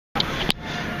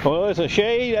Well, it's a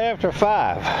shade after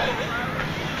 5.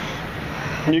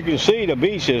 You can see the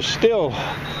beach is still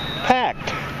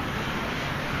packed.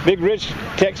 Big Rich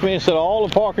texted me and said all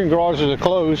the parking garages are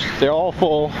closed. They're all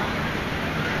full.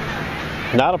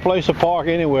 Not a place to park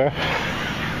anywhere.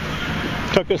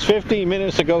 Took us 15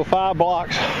 minutes to go 5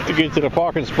 blocks to get to the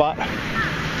parking spot.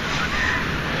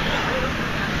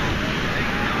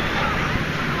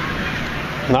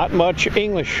 Not much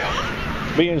English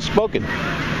being spoken.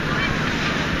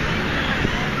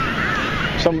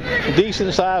 Some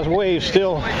decent sized waves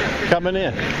still coming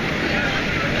in.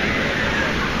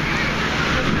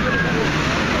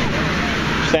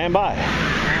 Stand by.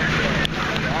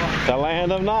 The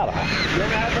land of nada.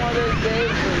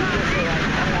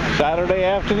 Saturday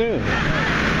afternoon.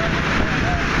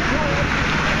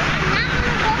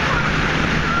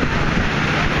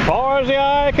 Far as the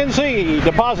eye can see,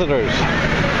 depositors.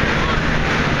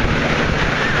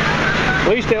 At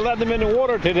least they let them in the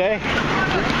water today.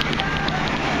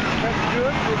 That's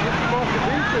good.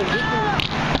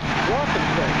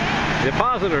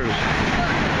 Depositors.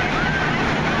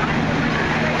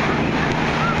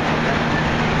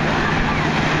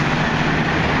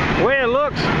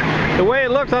 The way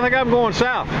it looks, I think I'm going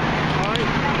south.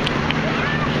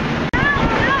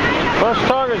 First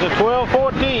target's at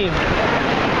 12:14.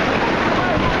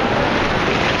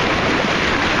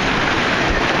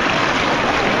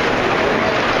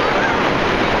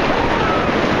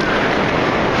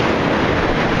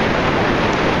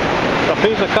 A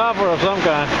piece of copper of some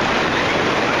kind.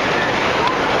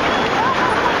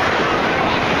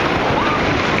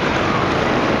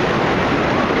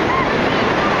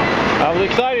 I was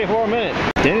excited for a minute.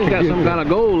 Denny's got some kind of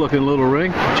gold looking little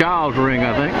ring. Child's ring,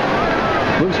 I think.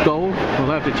 Looks gold. We'll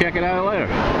have to check it out later.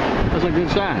 That's a good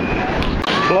sign.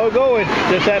 Slow going.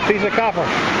 Just that piece of copper.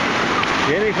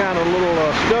 Denny found a little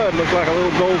stud. Looks like a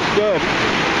little gold stud.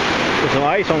 With some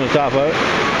ice on the top of it.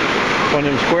 One of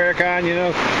them square kind, you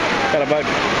know. Got about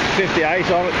 50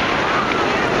 ice on it.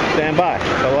 Stand by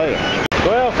till later.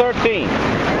 12:13.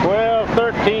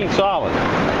 12:13 solid.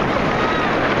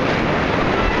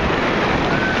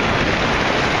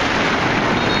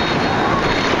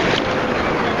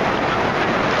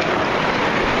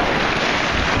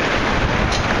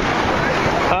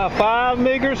 A 5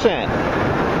 meager cent.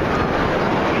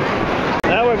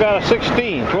 Now we've got a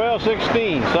 16.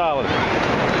 12:16 solid.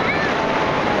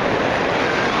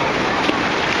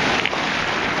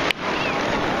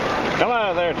 Come out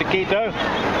of there, Taquito.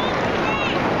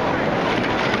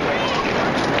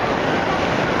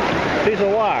 Piece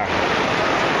of wire.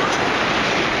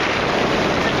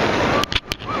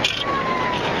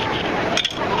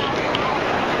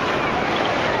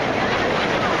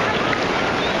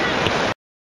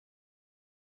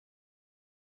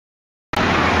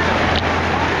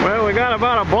 Well, we got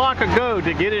about a block to go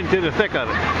to get into the thick of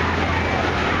it.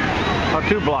 Or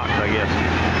 2 blocks, I guess.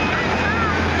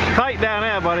 Tight down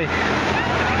there, buddy. You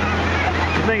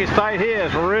think it's tight here?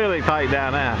 It's really tight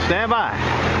down there. Stand by.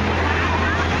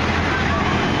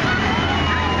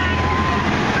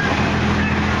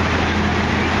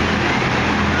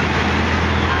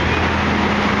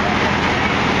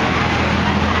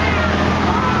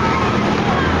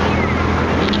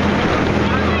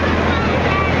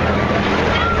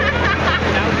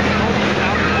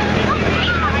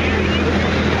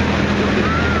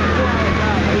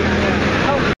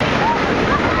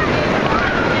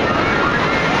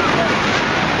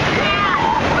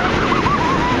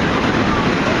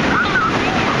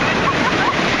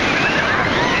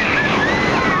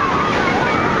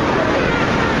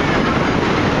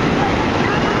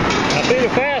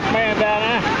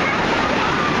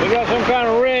 Some kind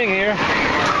of ring here,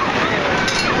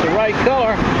 the right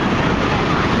color. I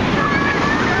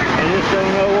just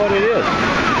don't know what it is.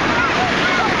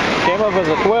 Came up as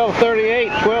a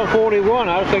 1238, 1241.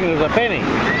 I was thinking it was a penny.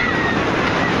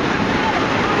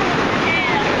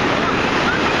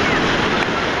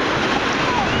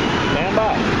 Stand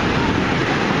by.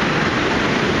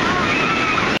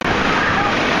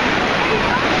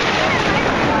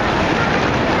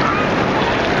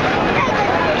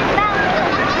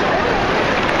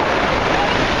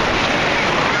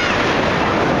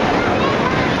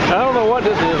 I don't know what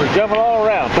this is. It's jumping all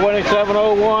around.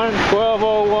 2701,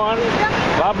 1201.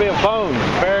 Might be a phone,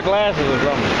 a pair of glasses or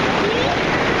something.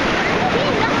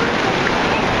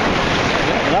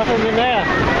 Nothing in there.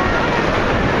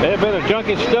 May have been a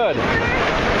junky stud.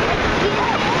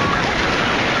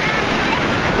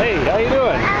 Hey, how you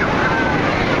doing?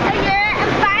 You're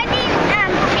finding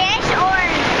fish or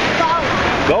gold?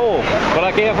 Gold, but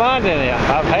I can't find any.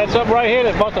 I've had something right here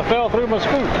that must have fell through my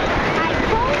scoop. I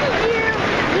told you.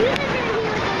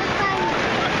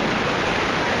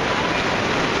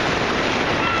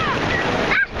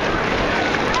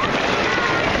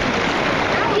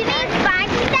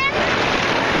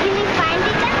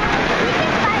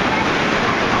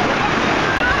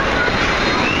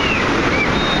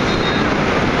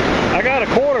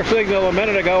 signal a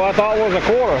minute ago I thought was a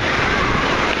quarter.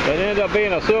 It ended up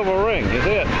being a silver ring. Is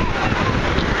it?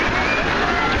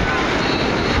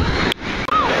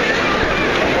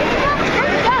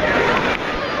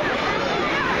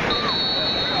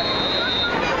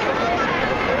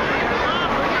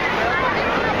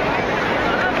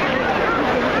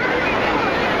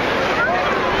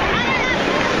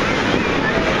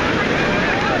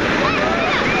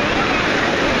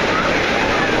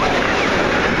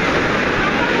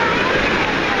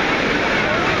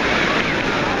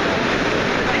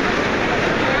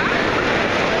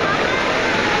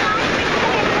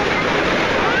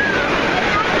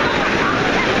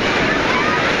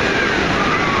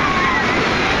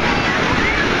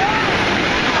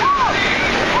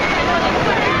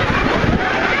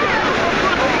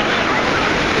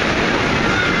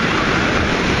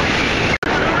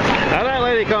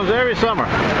 Comes every summer.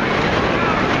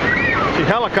 She's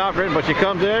helicoptering, but she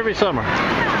comes every summer.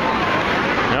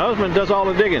 Her husband does all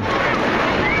the digging.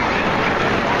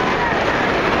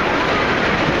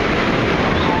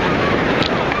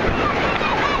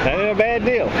 That ain't a bad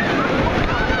deal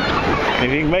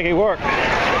if you can make it work.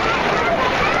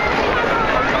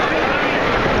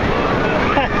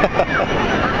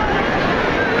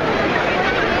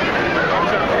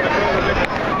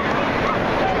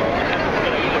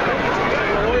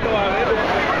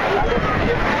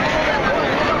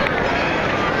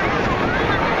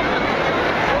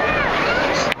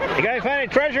 You guys find any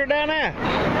treasure down there?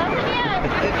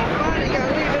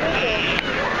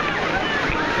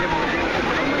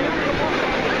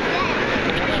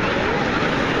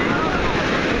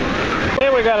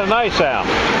 Here we got a nice sound.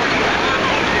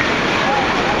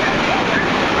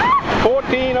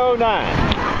 1409.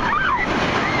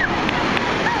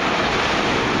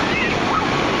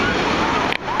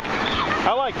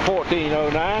 I like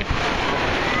 1409.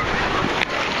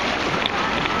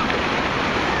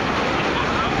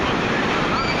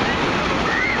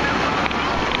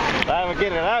 I haven't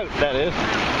get it out, that is.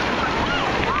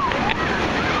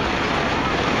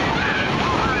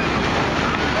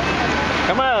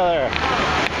 Come out of there.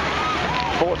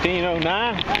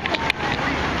 1409.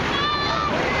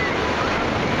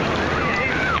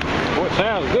 Boy, it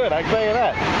sounds good, I can tell you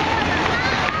that.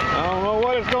 I don't know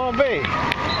what it's going to be.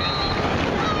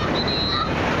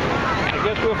 I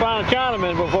guess we'll find a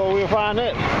Chinaman before we'll find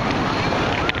it.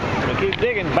 We'll keep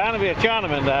digging, bound to be a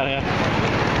Chinaman down here.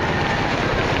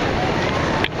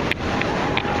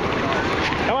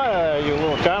 Come on there, you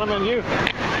little Chinaman, you.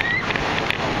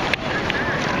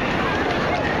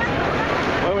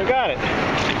 Well, we got it.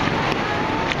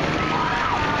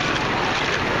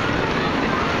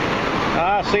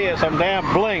 I see it's some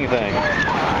damn bling thing.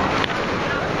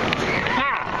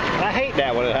 Ah, I hate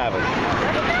that when it happens.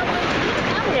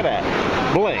 Look at that.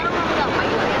 Bling.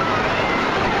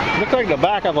 Looks like the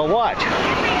back of a watch.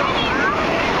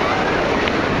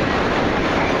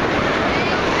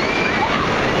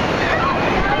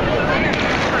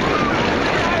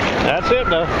 That's it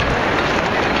though.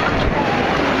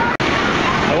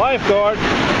 The lifeguard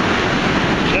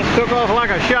just took off like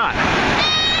a shot.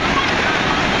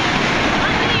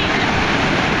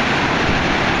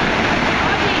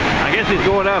 I guess he's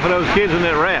going out for those kids in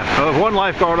that raft. Oh, there's one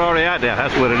lifeguard already out there.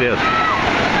 That's what it is.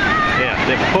 Yeah,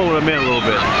 they're pulling them in a little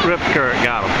bit. Rip current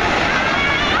got them.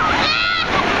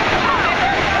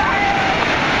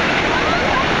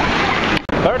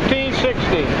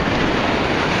 $13.60.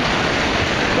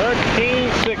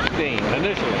 13.16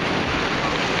 initially.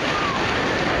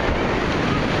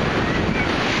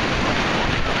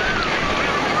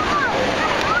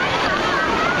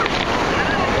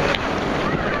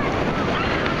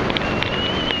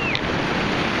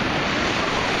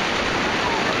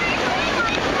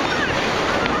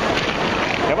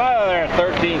 Come out of there,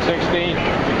 13.16. I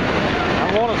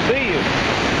want to see you.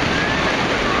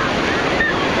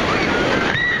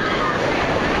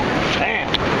 Damn.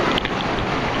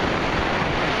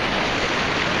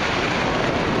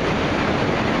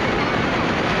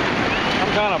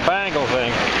 Some kind of bangle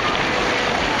thing.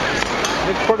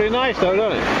 It's pretty nice though,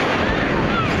 doesn't it?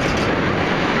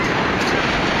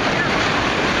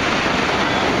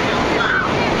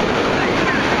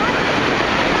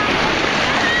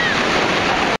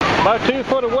 About 2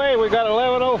 foot away, we got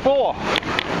 1104.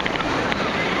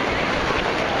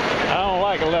 I don't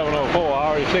like 1104. I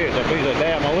already see it's a piece of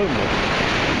damn aluminum.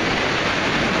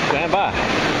 Stand by.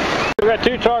 We got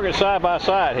two targets side by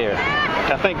side here.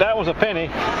 I think that was a penny.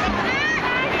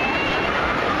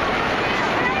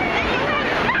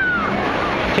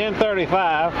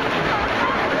 $10.35.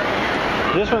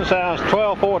 This one sounds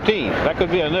 $12.14. That could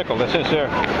be a nickel. That sits there.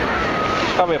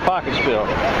 Probably a pocket spill.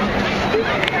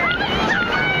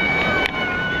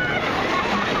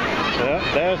 Yeah,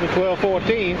 there's the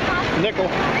 1214 nickel.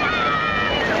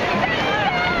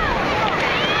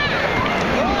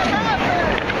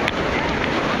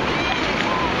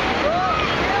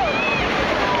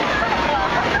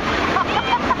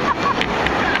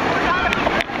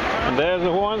 And there's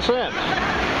the 1 cent.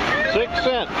 6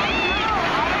 cent.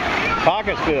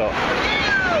 Pocket spill.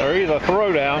 Or either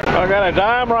throwdown. I got a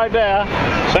dime right there.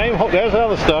 Same, there's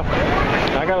other stuff.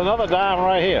 I got another dime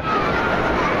right here.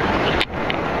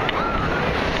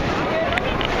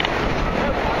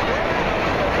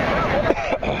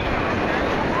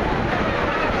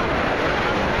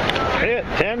 Hit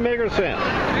 10 meager cents.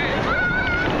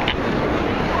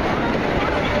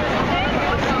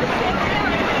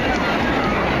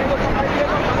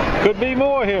 Could be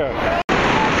more here.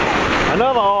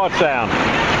 Another odd sound.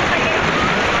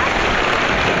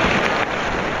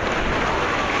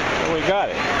 We got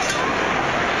it.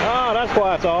 Oh, that's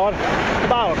why it's odd.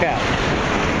 Bottle cap.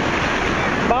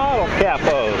 Bottle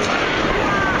capos.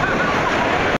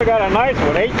 We got a nice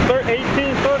one,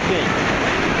 1813.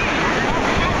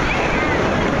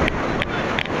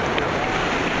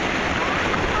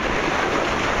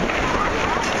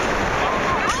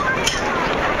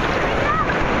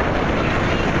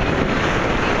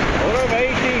 Whatever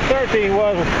 1813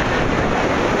 was,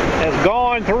 has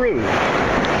gone through.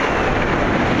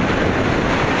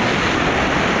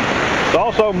 It's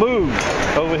also moved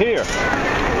over here.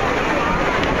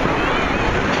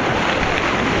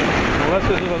 Unless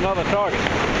this is another target.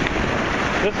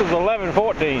 This is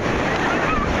 1114.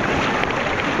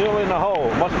 Still in the hole.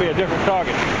 Must be a different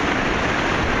target.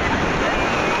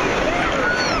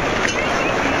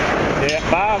 Yeah,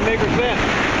 5 meager cent.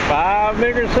 5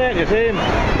 meager cent, you see him?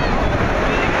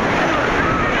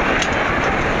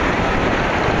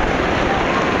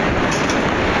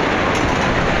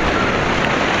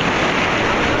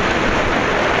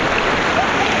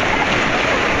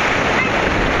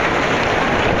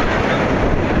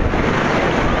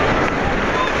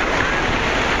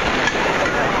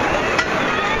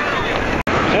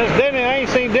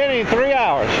 Seen Denny in 3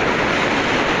 hours.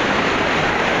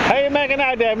 How you making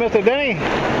out there, Mr. Denny?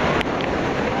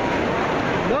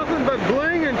 Nothing but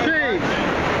bling and change.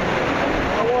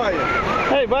 How are you?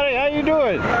 Hey, buddy, how you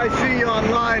doing? I see you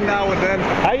online now and then.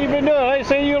 How you been doing? I ain't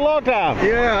seen you in a long time.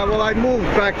 Yeah, well, I moved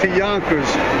back to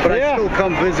Yonkers, but I still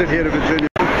come visit here to Virginia.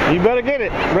 You better get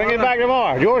it. Bring it back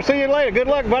tomorrow. George, see you later. Good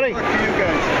luck, buddy. Good luck to you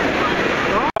guys.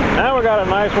 Now we got a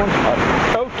nice one.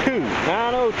 02,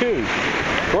 902,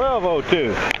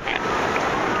 1202.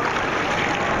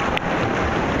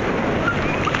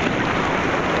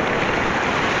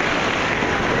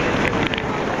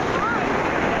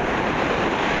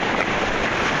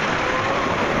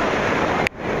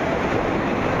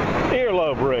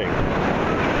 Earlobe ring.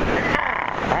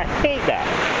 I hate that.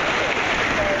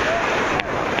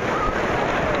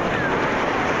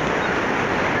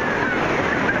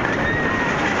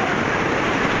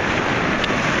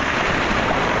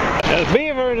 There's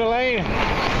beaver in the lane.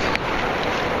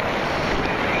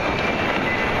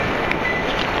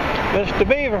 Mr.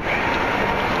 Beaver.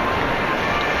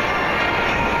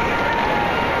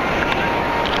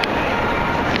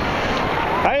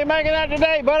 How you making out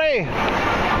today, buddy?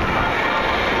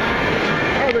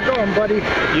 How's it going, buddy?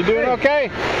 You doing okay?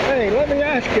 Hey, let me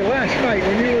ask you, last night,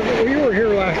 when you were here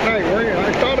last night, weren't you?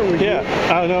 I thought it was Yeah. you.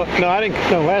 Oh, no, I didn't.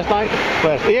 No, last night?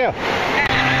 Yeah.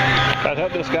 I'd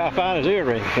help this guy find his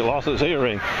earring. He lost his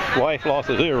earring. His wife lost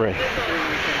his earring.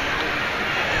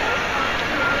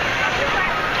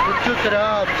 We took it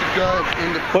out to go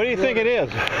in the... What do you think it is?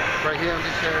 Right here in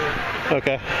this area.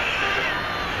 Okay.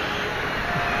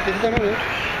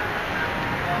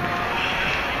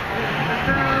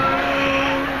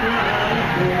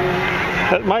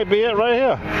 That might be it right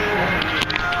here.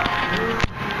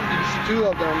 There's 2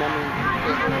 of them, I mean.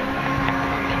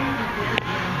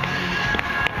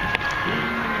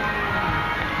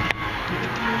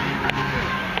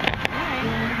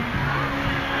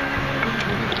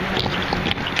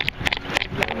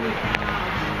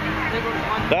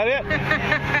 That it?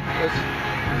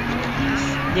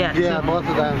 Yeah. Yeah, both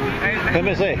of them. Let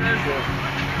me see.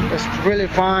 It's really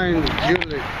fine,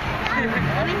 jewelry.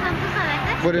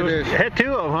 What it is. Had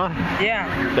 2 of them, huh? Yeah.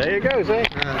 There you go, see?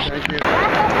 Thank you.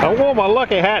 I wore my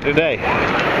lucky hat today.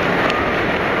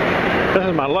 This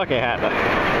is my lucky hat.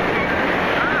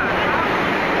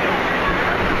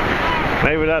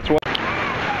 Maybe that's what.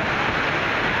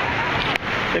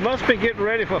 They must be getting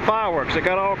ready for fireworks. They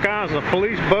got all kinds of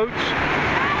police boats,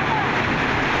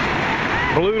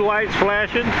 blue lights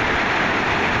flashing,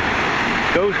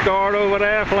 Coast Guard over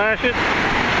there flashing.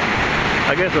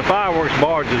 I guess the fireworks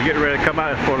barge is getting ready to come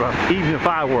out for the evening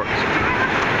fireworks.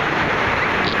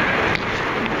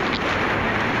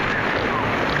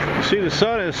 see the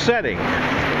sun is setting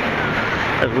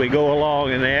as we go along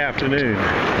in the afternoon.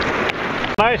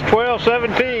 Nice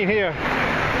 12-17 here.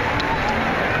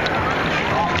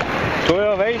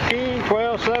 12-18,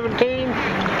 12-17.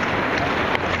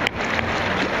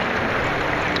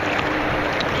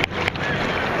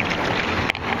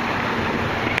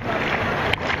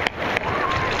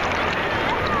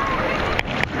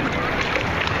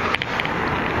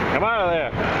 Come out of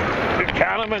there. Good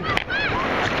counterman.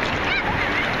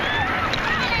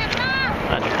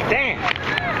 Damn.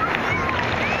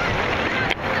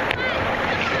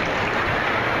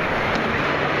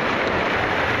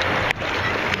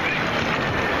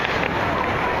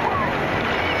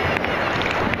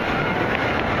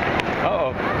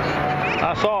 Uh-oh.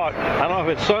 I saw it. I don't know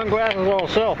if it's sunglasses or a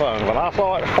cell phone, but I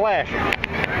saw it flashing.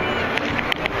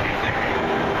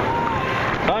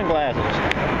 Sunglasses.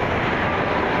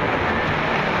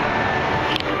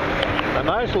 A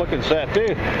nice looking set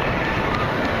too.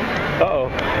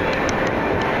 Uh-oh.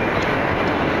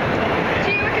 So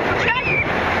you're looking for treasure?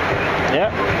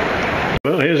 Yep.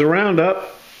 Well, here's a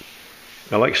roundup.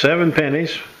 Got like 7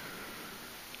 pennies.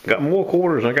 Got more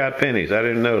quarters than I got pennies. I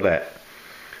didn't know that.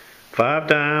 5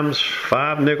 dimes,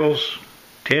 5 nickels,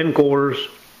 10 quarters,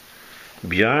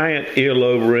 giant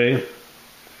earlobe ring.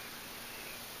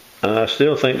 I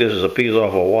still think this is a piece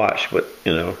off a watch, but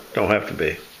you know, don't have to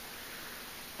be.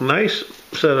 Nice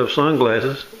set of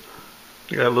sunglasses.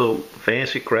 Got a little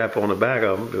fancy crap on the back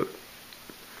of them, but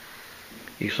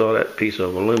you saw that piece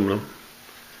of aluminum.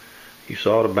 You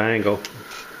saw the bangle.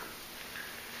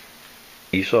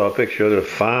 You saw a picture of the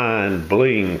fine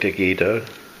bling DeGhetto.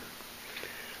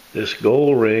 This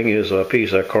gold ring is a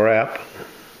piece of crap,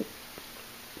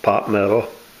 pop metal.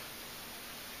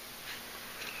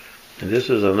 And this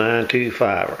is a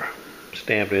 925er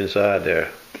stamped inside there.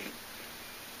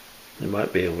 You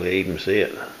might be able to even see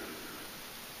it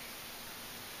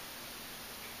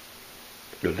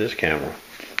with this camera.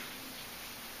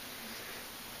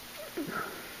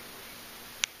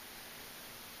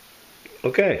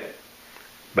 Okay,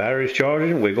 battery's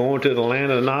charging. We're going to the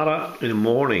land of nada in the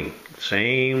morning.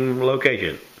 Same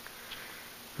location.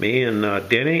 Me and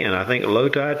Denny, and I think Low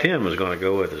Tide Tim is going to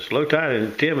go with us. Low Tide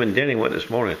and Tim and Denny went this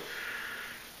morning.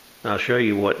 I'll show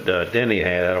you what Denny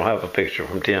had. I don't have a picture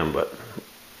from Tim, but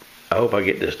I hope I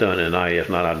get this done tonight. If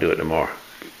not, I'll do it tomorrow.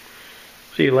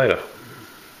 See you later.